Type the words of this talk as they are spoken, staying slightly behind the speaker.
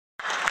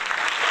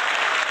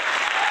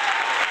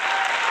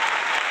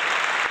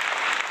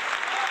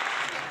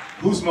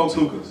Who smokes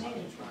hookahs?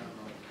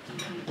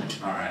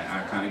 Alright,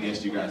 I kind of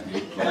guessed you guys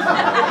did.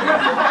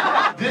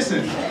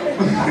 Listen,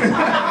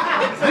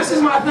 this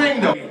is my thing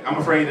though. I'm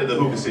afraid of the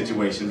hookah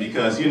situation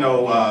because, you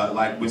know,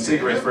 like when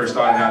cigarettes first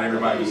started out,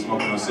 everybody was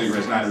smoking those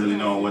cigarettes, not really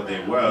knowing what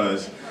they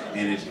was,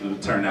 and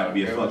it turned out to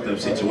be a fucked up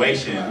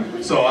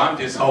situation. So I'm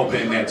just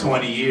hoping that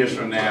 20 years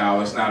from now,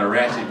 it's not a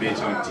ratchet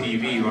bitch on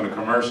TV on a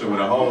commercial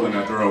with a hole in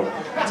her throat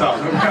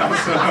talking about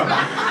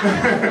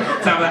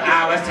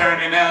I was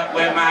turning up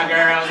with my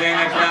girls in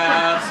the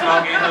club,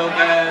 smoking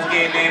hookahs,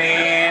 getting it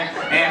in,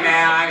 and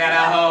now I got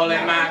a hole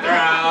in my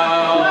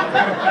throat.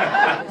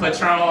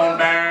 Patron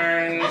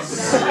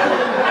burns,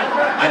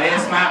 but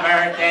it's my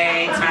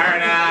birthday,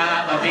 turn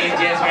up, a bitch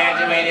just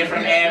graduated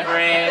from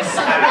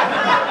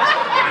Everest.